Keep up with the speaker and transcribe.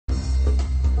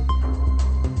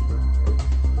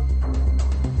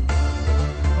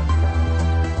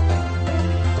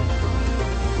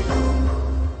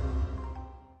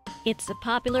It's a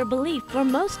popular belief for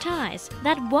most Thais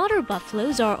that water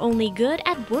buffaloes are only good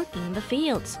at working the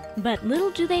fields. But little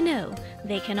do they know,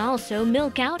 they can also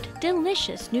milk out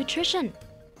delicious nutrition.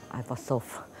 I was so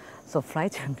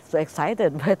frightened, so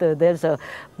excited whether there's a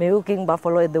milking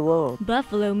buffalo in the world.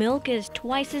 Buffalo milk is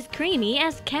twice as creamy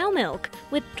as cow milk,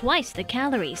 with twice the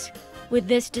calories. With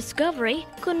this discovery,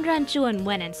 Kun Ranchuan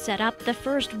went and set up the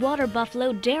first water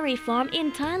buffalo dairy farm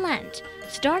in Thailand.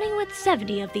 Starting with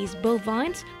 70 of these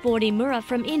bovines, 40 Murrah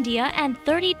from India and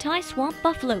 30 Thai swamp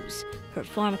buffaloes. Her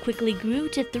farm quickly grew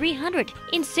to 300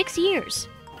 in 6 years.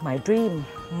 My dream,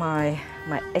 my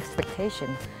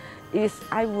expectation is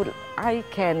I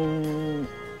can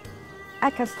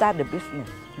start the business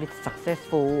with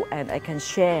successful, and I can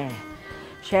share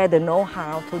the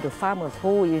know-how to the farmers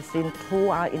who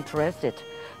are interested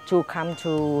to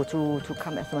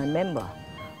come as my member,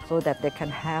 so that they can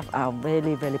have a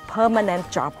very permanent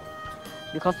job.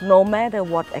 Because no matter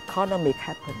what economic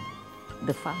happens,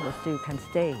 the farmers still can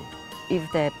stay if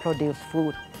they produce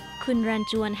food. Kun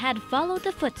Ranchuan had followed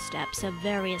the footsteps of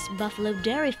various buffalo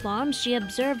dairy farms she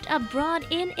observed abroad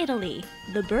in Italy,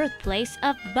 the birthplace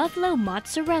of buffalo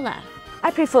mozzarella.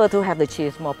 I prefer to have the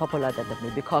cheese more popular than the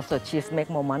milk because the cheese makes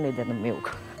more money than the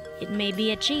milk. It may be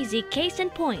a cheesy case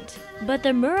in point, but the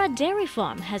Murrah dairy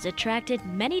farm has attracted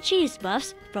many cheese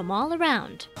buffs from all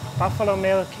around. Buffalo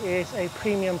milk is a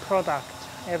premium product.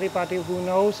 Everybody who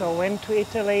knows or went to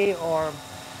Italy or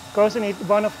goes and eat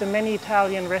one of the many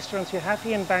Italian restaurants you have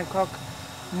here in Bangkok,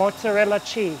 mozzarella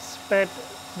cheese. But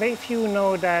very few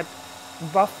know that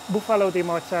Buffalo di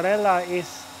Mozzarella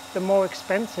is the more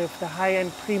expensive, the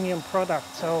high-end premium product.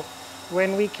 So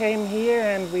when we came here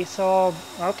and we saw,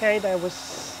 okay, there was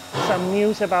some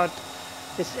news about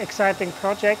this exciting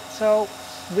project, so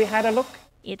we had a look.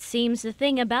 It seems the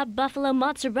thing about buffalo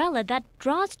mozzarella that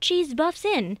draws cheese buffs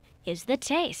in is the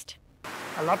taste.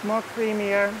 A lot more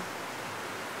creamier.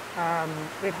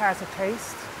 It has a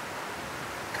taste.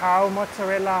 Cow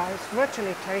mozzarella is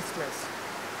virtually tasteless.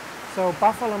 So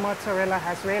buffalo mozzarella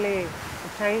has really a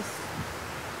taste,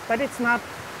 but it's not,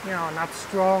 not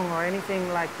strong or anything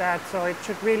like that. So it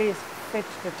should really fit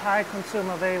the Thai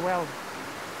consumer very well.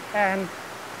 And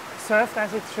served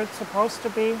as it should supposed to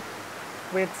be,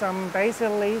 with some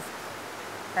basil leaf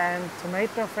and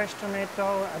tomato, fresh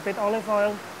tomato, a bit olive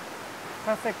oil.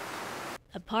 Perfect.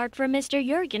 Apart from Mr.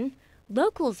 Jurgen,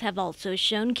 locals have also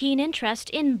shown keen interest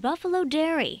in buffalo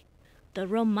dairy. The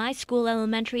Romai School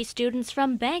elementary students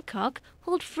from Bangkok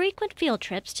hold frequent field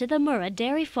trips to the Murrah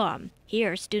dairy farm.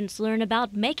 Here, students learn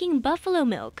about making buffalo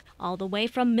milk, all the way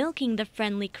from milking the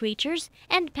friendly creatures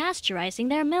and pasteurizing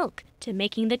their milk, to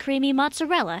making the creamy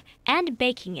mozzarella and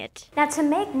baking it. Now, to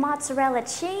make mozzarella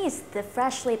cheese, the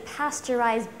freshly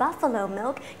pasteurized buffalo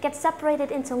milk gets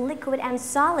separated into liquid and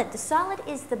solid. The solid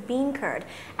is the bean curd.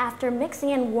 After mixing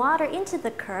in water into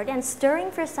the curd and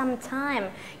stirring for some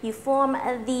time, you form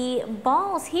the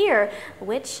balls here,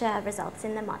 which results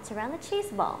in the mozzarella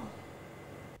cheese ball.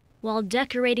 While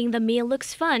decorating the meal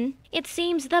looks fun, it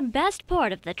seems the best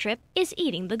part of the trip is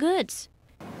eating the goods.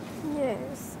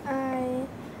 Yes, I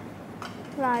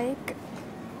like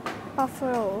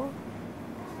buffalo,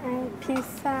 and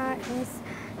pizza is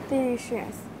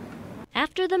delicious.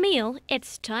 After the meal,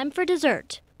 it's time for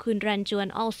dessert. Kun Ranchuan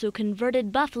also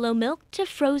converted buffalo milk to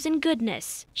frozen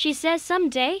goodness. She says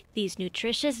someday these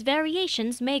nutritious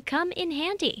variations may come in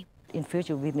handy. In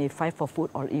future, we may fight for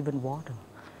food or even water.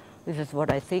 This is what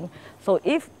I think. So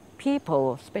if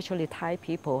people, especially Thai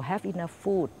people, have enough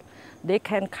food, they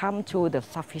can come to the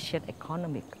sufficient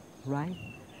economic, right?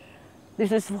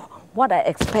 This is what I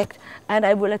expect, and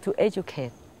I would like to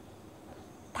educate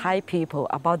Thai people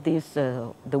about this,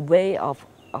 the way of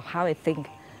how I think.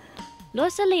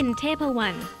 Losalin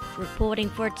Tepawan, reporting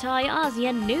for Thai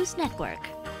ASEAN News Network.